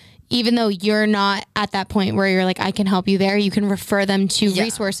even though you're not at that point where you're like I can help you there, you can refer them to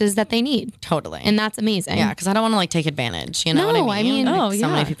resources that they need, Totally. and that's amazing. yeah, because I don't want to like take advantage. You know No, what I I mean? mean- Oh, So yeah.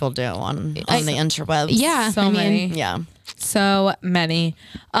 many people do on the interwebs. Yeah, So I mean, many. Yeah. So many.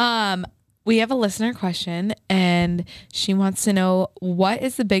 We have a listener question, and she wants to know, what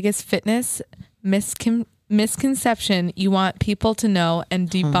is the biggest fitness misconception you want people to know and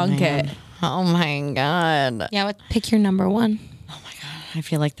debunk it? Oh my God. Yeah, pick your number one. I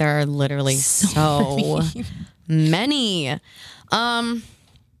feel like there are literally so many.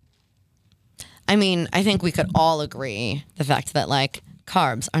 I mean, I think we could all agree the fact that like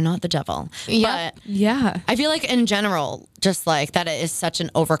carbs are not the devil. Yep. But Yeah. I feel like in general, just like that it is such an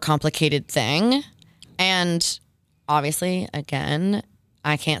overcomplicated thing. And obviously, again,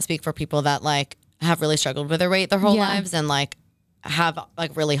 I can't speak for people that like have really struggled with their weight their whole Yeah. lives and like have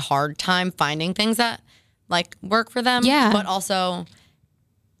like really hard time finding things that like work for them. Yeah. But also,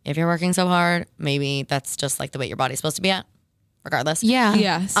 if you're working so hard, maybe that's just like the weight your body's supposed to be at, regardless. Yeah.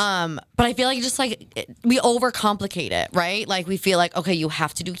 Yes. But I feel like just like we overcomplicate it, right? Like we feel like, okay, you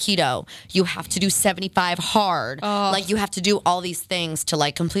have to do keto, you have to do 75 hard, like you have to do all these things to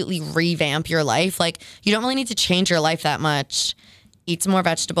like completely revamp your life. Like you don't really need to change your life that much. Eat some more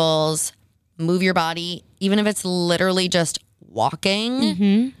vegetables, move your body, even if it's literally just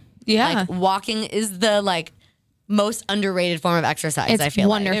walking. yeah. Like walking is the like most underrated form of exercise. It's I feel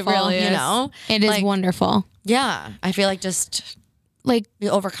wonderful. like. It really You is. know, It is Like, wonderful. Yeah, I feel like just Like we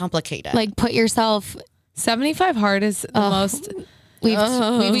overcomplicate it. like put yourself 75 hard is the most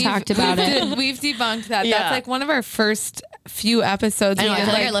We've talked about it. We've debunked that. Yeah. That's like one of our first few episodes. I know. We I did,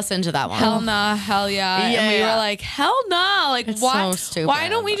 feel like I like, listened to that one. hell nah, hell yeah. Yeah, And we yeah. were like, hell nah. Like, It's why? so stupid. Why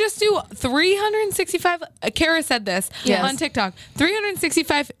don't we just do 365? Kara said this Yes. on TikTok.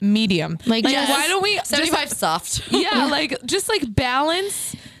 365 medium. Like, Like, just- why don't we 75 just, soft. yeah, like just like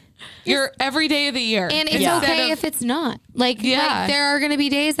balance your every day of the year. And it's instead okay of- if it's not. Like, Yeah. like there are going to be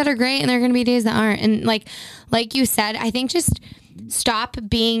days that are great and there are going to be days that aren't. And like you said, I think just stop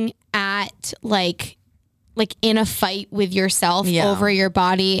being at like in a fight with yourself Yeah. over your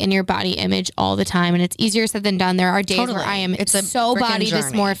body and your body image all the time. And it's easier said than done. There are days Totally. where I am It's a so frickin' body journey.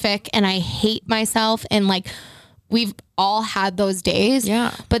 dysmorphic and I hate myself. And like, we've all had those days.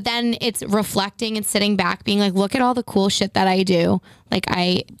 Yeah. But then it's reflecting and sitting back being like, look at all the cool shit that I do.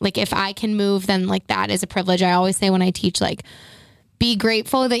 Like if I can move, then like that is a privilege. I always say when I teach, like, be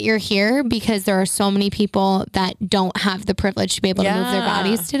grateful that you're here because there are so many people that don't have the privilege to be able to move their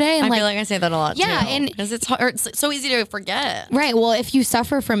bodies today. And I feel like I say that a lot Yeah, too. and- because it's hard. It's so easy to forget. right. Well, if you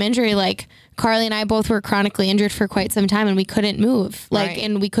suffer from injury, like Carly and I both were chronically injured for quite some time and we couldn't move, like, Right.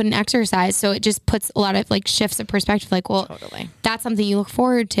 and we couldn't exercise. So it just puts a lot of like shifts of perspective. Like, well, Totally. that's something you look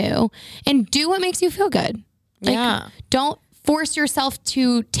forward to and do what makes you feel good. Like, Yeah. don't force yourself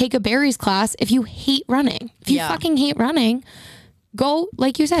to take a berries class if you hate running. If you Yeah. fucking hate running, go,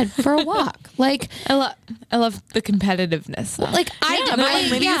 like you said, for a walk. Like, I love the competitiveness. though. like Yeah, but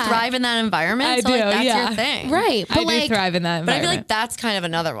like maybe you thrive in that environment. I so like do, that's yeah. your thing. right. But I like, do thrive in that But I environment. feel like that's kind of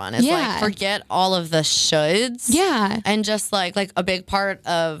another one. Is Yeah. like forget all of the shoulds. yeah. And just like a big part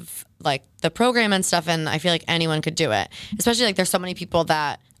of like the program and stuff. And I feel like anyone could do it. Especially like there's so many people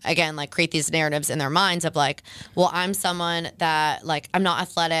that again like create these narratives in their minds of like, well, I'm someone that like I'm not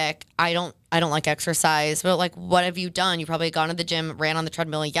athletic. I don't like exercise. But like what have you done? You probably gone to the gym, ran on the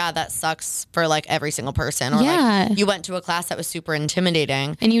treadmill. Yeah, that sucks for like every single person. Or Yeah. like you went to a class that was super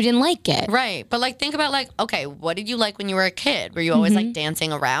intimidating. And you didn't like it. Right. But like think about like, okay, what did you like when you were a kid? Were you always like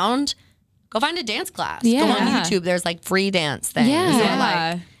dancing around? Go find a dance class. Go on Yeah. YouTube. There's like free dance things. Yeah. Or,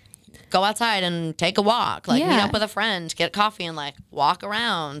 yeah. like go outside and take a walk. Like meet Yeah. up with a friend, get coffee and like walk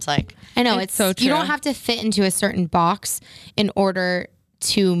around. Like I know It's it's so You true. don't have to fit into a certain box in order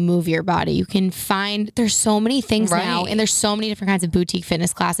to move your body. You can find there's so many things Right. now, and there's so many different kinds of boutique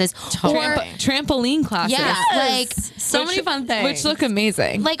fitness classes. Or Trampoline classes. yeah, like so many fun things. Which look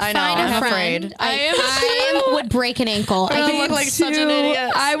amazing. like I know, find a I'm friend. afraid. I would break an ankle. I I think look like such an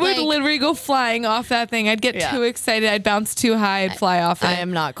idiot. I would Like- literally go flying off that thing. I'd get Yeah. too excited. I'd bounce too high. I'd fly off it. I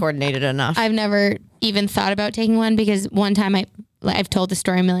am not coordinated enough. I've never even thought about taking one because one time I've told the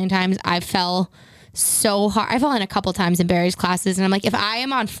story a million times. I fell so hard. I've fallen a couple times in Barry's classes, and I'm like, if I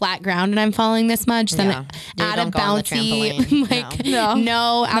am on flat ground and I'm falling this much, then Yeah. You add a don't go on the bouncy, trampoline. like No.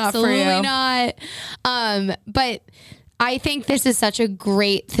 no, Not for absolutely you. not. But I think this is such a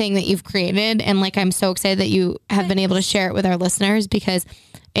great thing that you've created, and like I'm so excited that you have been able to share it with our listeners because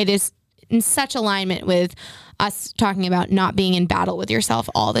it is in such alignment with us talking about not being in battle with yourself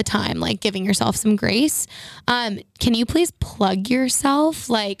all the time, like giving yourself some grace. Can you please plug yourself?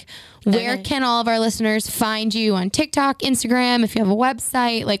 Like, where can all of our listeners find you on TikTok, Instagram, if you have a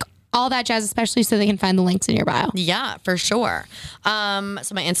website, like all that jazz, especially so they can find the links in your bio? Yeah, for sure. So my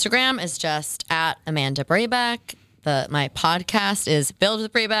Instagram is just at Amanda Brayback. My podcast is Build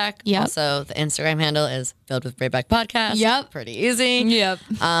with Brayback. Yep. Also, the Instagram handle is Build with Brayback Podcast. Yep. Pretty easy. Yep.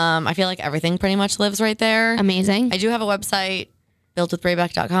 I feel like everything pretty much lives right there. Amazing. I do have a website,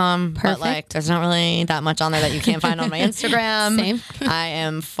 buildwithbrayback.com. But Perfect. like, there's not really that much on there that you can't find on my Instagram. Same. I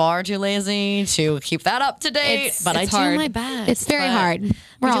am far too lazy to keep that up to date, but I it's do hard. my best. It's very but hard.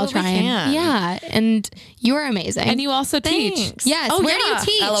 We're we do all what we trying. can. Yeah. And you're amazing. And you also teach. Thanks. Yes. Oh, Where do you yeah.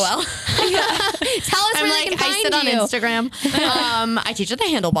 teach? LOL. Tell us I'm where like, they can I find sit on you. Instagram. I teach at the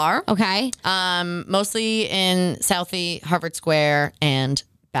Handlebar, Okay. mostly in Southie, Harvard Square, and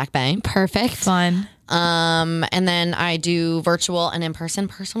Back Bay. Perfect. Fun. And then I do virtual and in-person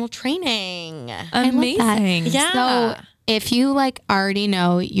personal training. Amazing. Yeah. So if you like already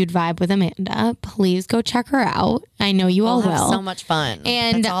know you'd vibe with Amanda, please go check her out. I know you all We'll have will. so much fun.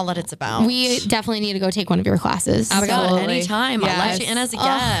 And that's all that it's about. We definitely need to go take one of your classes. Oh my God, Absolutely. anytime. I'll let Yes. you in as a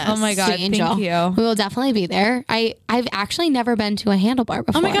guest. Oh my God. Sweet angel. Thank you. We will definitely be there. I've actually never been to a handlebar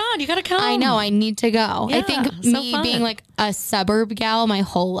before. Oh my God, you gotta come. I know. I need to go. I think Yeah, so me fun. being like a suburb gal my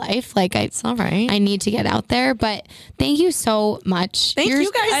whole life, like It's all right. I need to get out there. But thank you so much. Thank You're-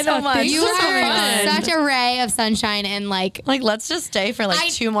 you guys I so know, much. thank You so are fun. such a ray of sunshine and like Like, let's just stay for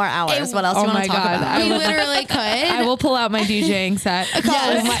like 2 more hours. What else oh do you want my to talk God. about? we literally could. I will pull out my DJing set. Oh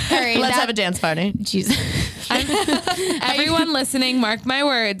my- all right, Let's that- have a dance party. Jesus. Everyone listening, mark my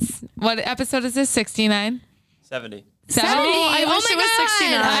words. What episode is this? 69? 70. 70. I wish it was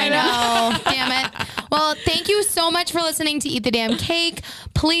 69. I know. Damn it. Well, thank you so much for listening to Eat the Damn Cake.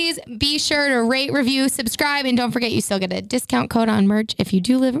 Please be sure to rate, review, subscribe, and don't forget you still get a discount code on merch if you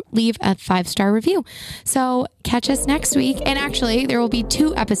do leave a 5-star review. So catch us next week. And actually, there will be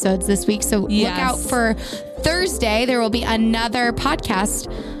 2 episodes this week. So look out for Thursday. There will be another podcast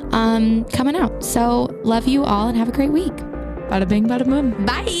coming out. So love you all and have a great week. Bada bing, bada boom.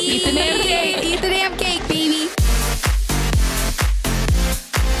 Bye. Eat the damn cake.